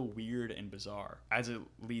so weird and bizarre, as it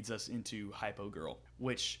leads us into Hypo Girl,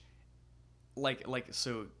 which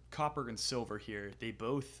So Copper and Silver here, they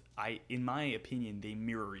both, in my opinion, they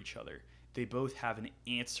mirror each other. They both have an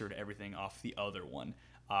answer to everything off the other one.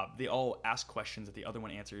 They all ask questions that the other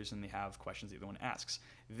one answers, and they have questions the other one asks.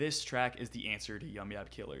 This track is the answer to Yum Yab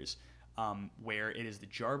Killers, where it is the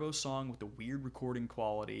Jarbo song with the weird recording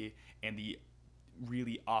quality and the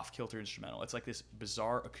really off-kilter instrumental. It's like this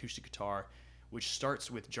bizarre acoustic guitar, which starts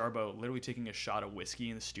with Jarbo literally taking a shot of whiskey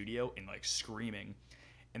in the studio and like screaming,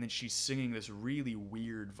 and then she's singing this really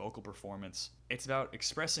weird vocal performance. It's about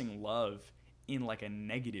expressing love in like a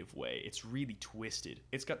negative way. It's really twisted.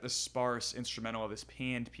 It's got this sparse instrumental of this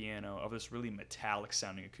panned piano, of this really metallic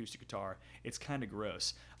sounding acoustic guitar. It's kind of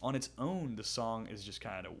gross. On its own, the song is just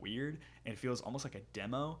kind of weird and feels almost like a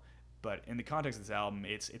demo, but in the context of this album,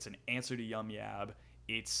 it's an answer to Yum Yab.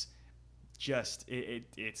 It's just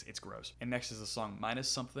it's gross. And next is the song Minus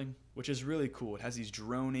Something, which is really cool. It has these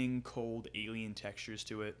droning, cold, alien textures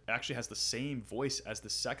to it. It actually has the same voice as the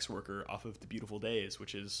sex worker off of The Beautiful Days,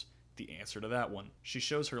 which is the answer to that one. She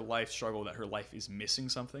shows her life struggle, that her life is missing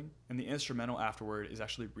something, and the instrumental afterward is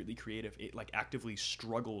actually really creative. It like actively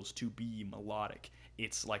struggles to be melodic.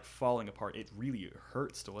 It's like falling apart. It really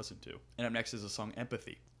hurts to listen to. And up next is the song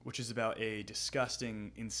Empathy, which is about a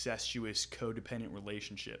disgusting, incestuous, codependent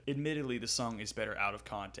relationship. Admittedly, the song is better out of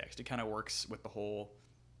context. It kind of works with the whole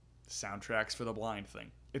soundtracks for the blind thing.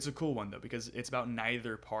 It's a cool one, though, because it's about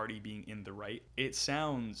neither party being in the right. It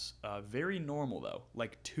sounds very normal, though,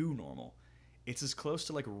 like too normal. It's as close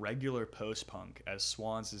to like regular post-punk as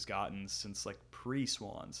Swans has gotten since like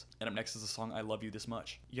pre-Swans. And up next is the song I Love You This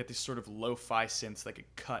Much. You get these sort of lo-fi synths that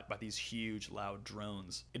get cut by these huge loud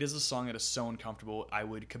drones. It is a song that is so uncomfortable, I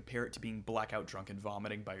would compare it to being blackout drunk and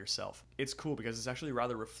vomiting by yourself. It's cool because it's actually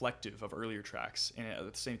rather reflective of earlier tracks, and at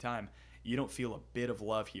the same time, you don't feel a bit of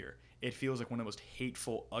love here. It feels like one of the most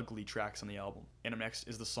hateful, ugly tracks on the album. And up next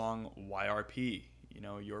is the song YRP, you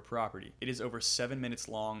know, Your Property. It is over 7 minutes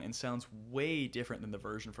long and sounds way different than the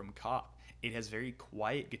version from Cop. It has very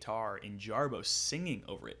quiet guitar and Jarbo singing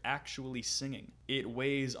over it, actually singing. It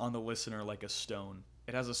weighs on the listener like a stone.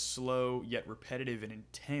 It has a slow yet repetitive and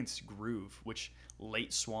intense groove, which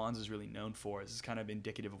late Swans is really known for. This is kind of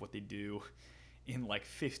indicative of what they do in like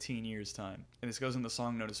 15 years time. And this goes in the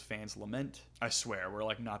song known as Fans Lament. I swear, we're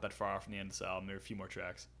like not that far off from the end of this album. There are a few more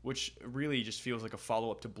tracks, which really just feels like a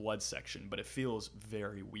follow-up to Blood Section, but it feels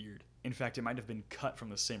very weird. In fact, it might have been cut from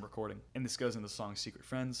the same recording. And this goes in the song Secret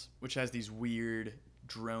Friends, which has these weird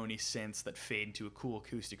drony synths that fade into a cool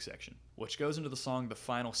acoustic section, which goes into the song The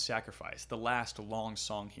Final Sacrifice, the last long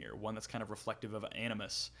song here, one that's kind of reflective of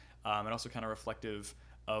Animus, and also kind of reflective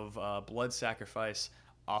of Blood Sacrifice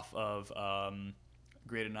off of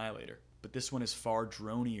Great Annihilator. But this one is far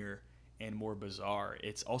dronier and more bizarre.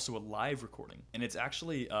 It's also a live recording, and it's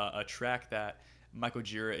actually a track that Michael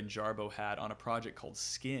Gira and Jarbo had on a project called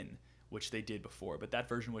Skin, which they did before, but that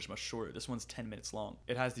version was much shorter. This one's 10 minutes long.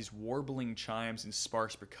 It has these warbling chimes and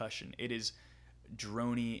sparse percussion. It is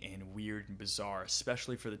drony and weird and bizarre,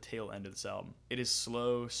 especially for the tail end of this album. It is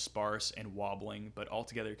slow, sparse, and wobbling, but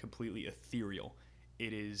altogether completely ethereal.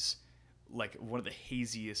 It is like one of the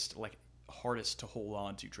haziest, like hardest to hold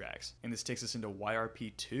on to tracks. And this takes us into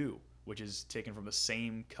YRP 2, which is taken from the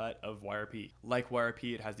same cut of YRP. Like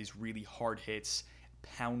YRP, it has these really hard hits,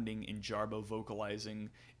 pounding and Jarbo vocalizing.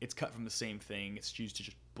 It's cut from the same thing. It's used to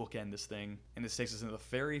just bookend this thing. And this takes us into the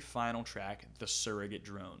very final track, The Surrogate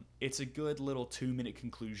Drone. It's a good little 2-minute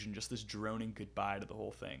conclusion, just this droning goodbye to the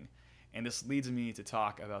whole thing. And this leads me to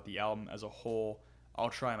talk about the album as a whole. I'll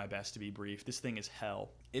try my best to be brief. This thing is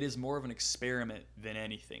hell. It is more of an experiment than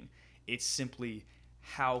anything. It's simply,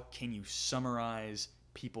 how can you summarize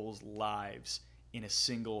people's lives in a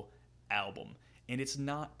single album? And it's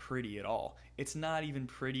not pretty at all. It's not even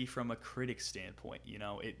pretty from a critic standpoint. You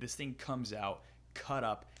know, this thing comes out cut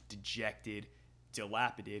up, dejected,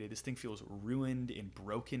 dilapidated. This thing feels ruined and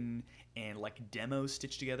broken and like demos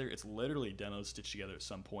stitched together. It's literally demos stitched together at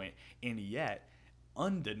some point. And yet,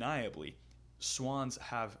 undeniably, Swans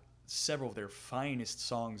have several of their finest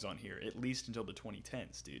songs on here, at least until the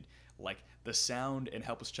 2010s, dude. Like, The Sound and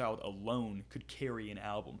Helpless Child alone could carry an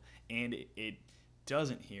album, and it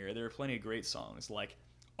doesn't here. There are plenty of great songs, like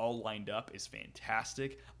All Lined Up is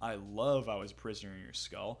fantastic. I love I Was a Prisoner in Your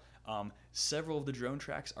Skull. Several of the drone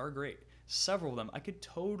tracks are great. Several of them I could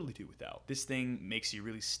totally do without. This thing makes you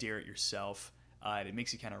really stare at yourself. It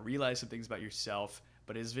makes you kind of realize some things about yourself,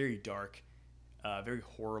 but it is very dark, very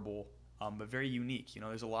horrible, but very unique. You know,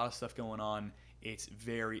 there's a lot of stuff going on. It's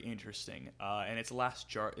very interesting, and it's the last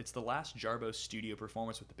Jarbo studio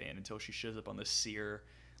performance with the band until she shows up on the Sear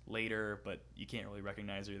later, but you can't really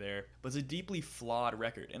recognize her there. But it's a deeply flawed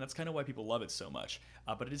record, and that's kind of why people love it so much.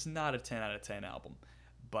 But it is not a 10 out of 10 album.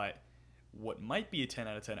 But what might be a 10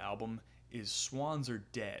 out of 10 album is Swans Are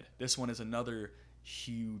Dead. This one is another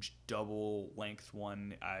huge double-length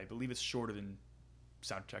one. I believe it's shorter than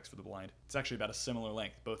Soundtracks for the Blind. It's actually about a similar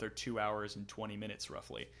length. Both are 2 hours and 20 minutes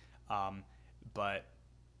roughly. But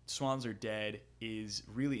Swans Are Dead is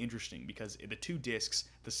really interesting because the 2 discs,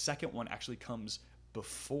 the second one actually comes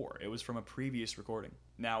before. It was from a previous recording.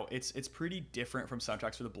 Now, it's pretty different from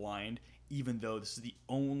Soundtracks for the Blind, even though this is the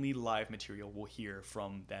only live material we'll hear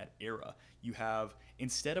from that era. You have,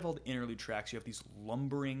 instead of all the interlude tracks, you have these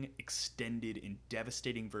lumbering, extended, and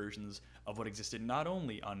devastating versions of what existed not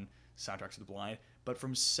only on Soundtracks for the Blind, but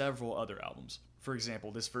from several other albums. For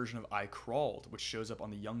example, this version of I Crawled, which shows up on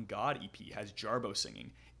the Young God EP, has Jarbo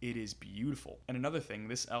singing. It is beautiful. And another thing,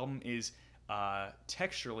 this album is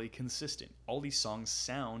texturally consistent. All these songs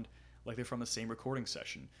sound like they're from the same recording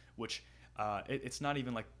session, which it's not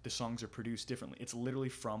even like the songs are produced differently. It's literally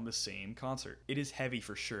from the same concert. It is heavy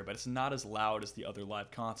for sure, but it's not as loud as the other live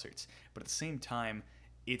concerts. But at the same time,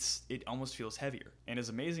 it almost feels heavier. And as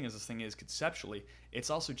amazing as this thing is conceptually, it's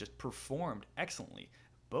also just performed excellently.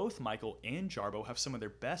 Both Michael and Jarbo have some of their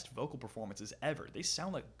best vocal performances ever. They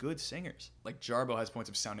sound like good singers. Like, Jarbo has points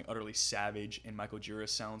of sounding utterly savage, and Michael Gira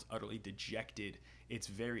sounds utterly dejected. It's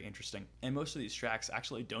very interesting. And most of these tracks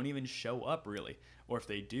actually don't even show up, really. Or if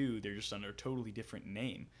they do, they're just under a totally different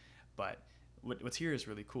name. But what's here is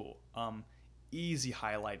really cool. Easy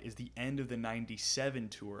highlight is the end of the 97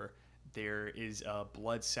 tour. There is a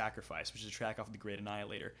Blood Sacrifice, which is a track off of The Great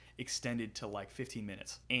Annihilator, extended to like 15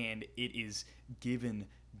 minutes. And it is given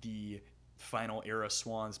the final era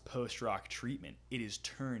Swans post-rock treatment. It is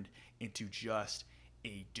turned into just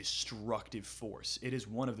a destructive force. It is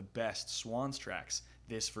one of the best Swans tracks,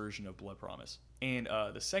 this version of Blood Promise. And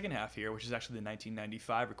the second half here, which is actually the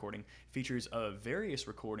 1995 recording, features various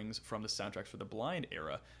recordings from the Soundtracks for the Blind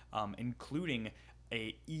era, including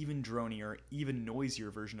a even dronier, even noisier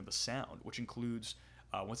version of the sound, which includes,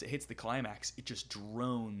 once it hits the climax, it just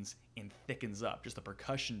drones and thickens up. Just the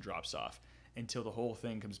percussion drops off until the whole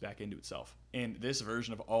thing comes back into itself. And this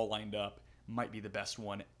version of All Lined Up might be the best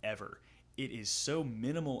one ever. It is so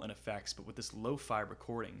minimal in effects, but with this lo-fi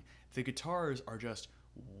recording, the guitars are just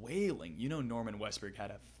wailing. You know, Norman Westberg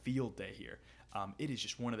had a field day here. It is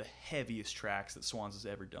just one of the heaviest tracks that Swans has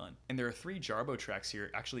ever done. And there are 3 Jarbo tracks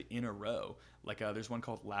here actually in a row. Like there's one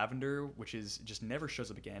called Lavender, which is just never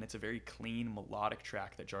shows up again. It's a very clean melodic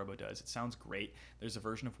track that Jarbo does. It sounds great. There's a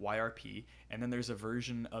version of YRP, and then there's a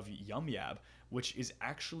version of Yum Yab, which is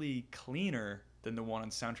actually cleaner than the one on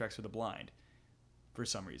Soundtracks for the Blind, for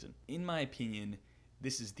some reason. In my opinion,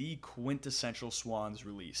 this is the quintessential Swans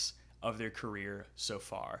release of their career so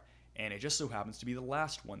far, and it just so happens to be the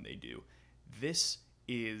last one they do. This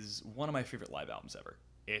is one of my favorite live albums ever.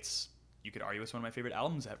 You could argue it's one of my favorite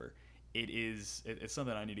albums ever. It's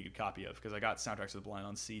something I need to get a copy of because I got Soundtracks of the Blind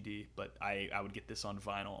on CD, but I would get this on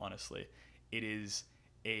vinyl, honestly. It is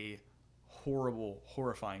a horrible,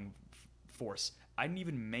 horrifying force. I didn't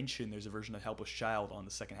even mention there's a version of Helpless Child on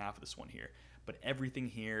the second half of this one here, but everything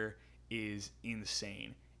here is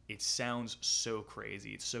insane. It sounds so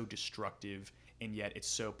crazy. It's so destructive, and yet it's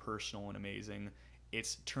so personal and amazing.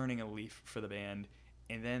 It's turning a leaf for the band,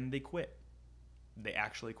 and then they quit. They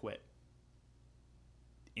actually quit.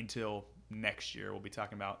 Until next year. We'll be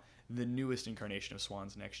talking about the newest incarnation of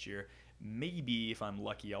Swans next year. Maybe, if I'm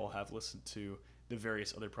lucky, I'll have listened to the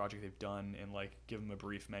various other projects they've done and like give them a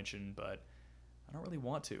brief mention, but I don't really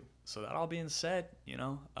want to. So that all being said,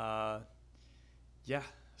 yeah,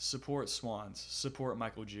 support Swans, support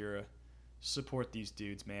Michael Gira, support these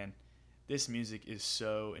dudes, man. This music is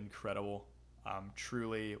so incredible.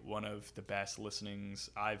 Truly one of the best listenings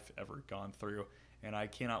I've ever gone through, and I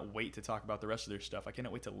cannot wait to talk about the rest of their stuff. I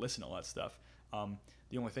cannot wait to listen to all that stuff.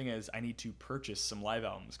 The only thing is I need to purchase some live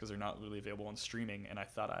albums because they're not really available on streaming, and I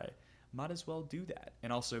thought I might as well do that.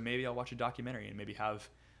 And also maybe I'll watch a documentary and maybe have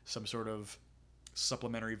some sort of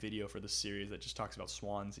supplementary video for the series that just talks about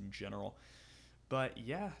Swans in general. But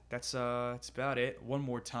yeah, that's about it. One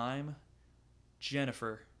more time,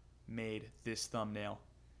 Jennifer made this thumbnail.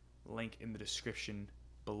 Link in the description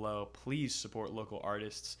below. Please support local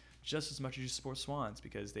artists just as much as you support Swans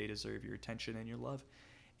because they deserve your attention and your love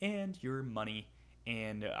and your money.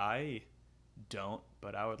 And I don't,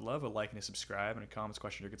 but I would love a like and a subscribe and a comments,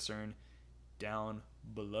 question, or concern down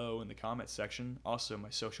below in the comments section. Also,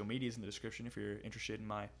 my social media is in the description if you're interested in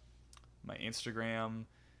my Instagram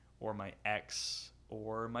or my X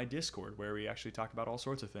or my Discord where we actually talk about all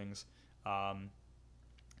sorts of things. Other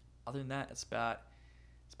than that, it's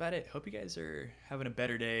that's about it. Hope you guys are having a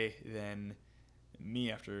better day than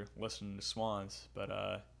me after listening to Swans.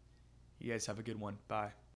 But you guys have a good one.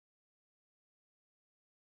 Bye.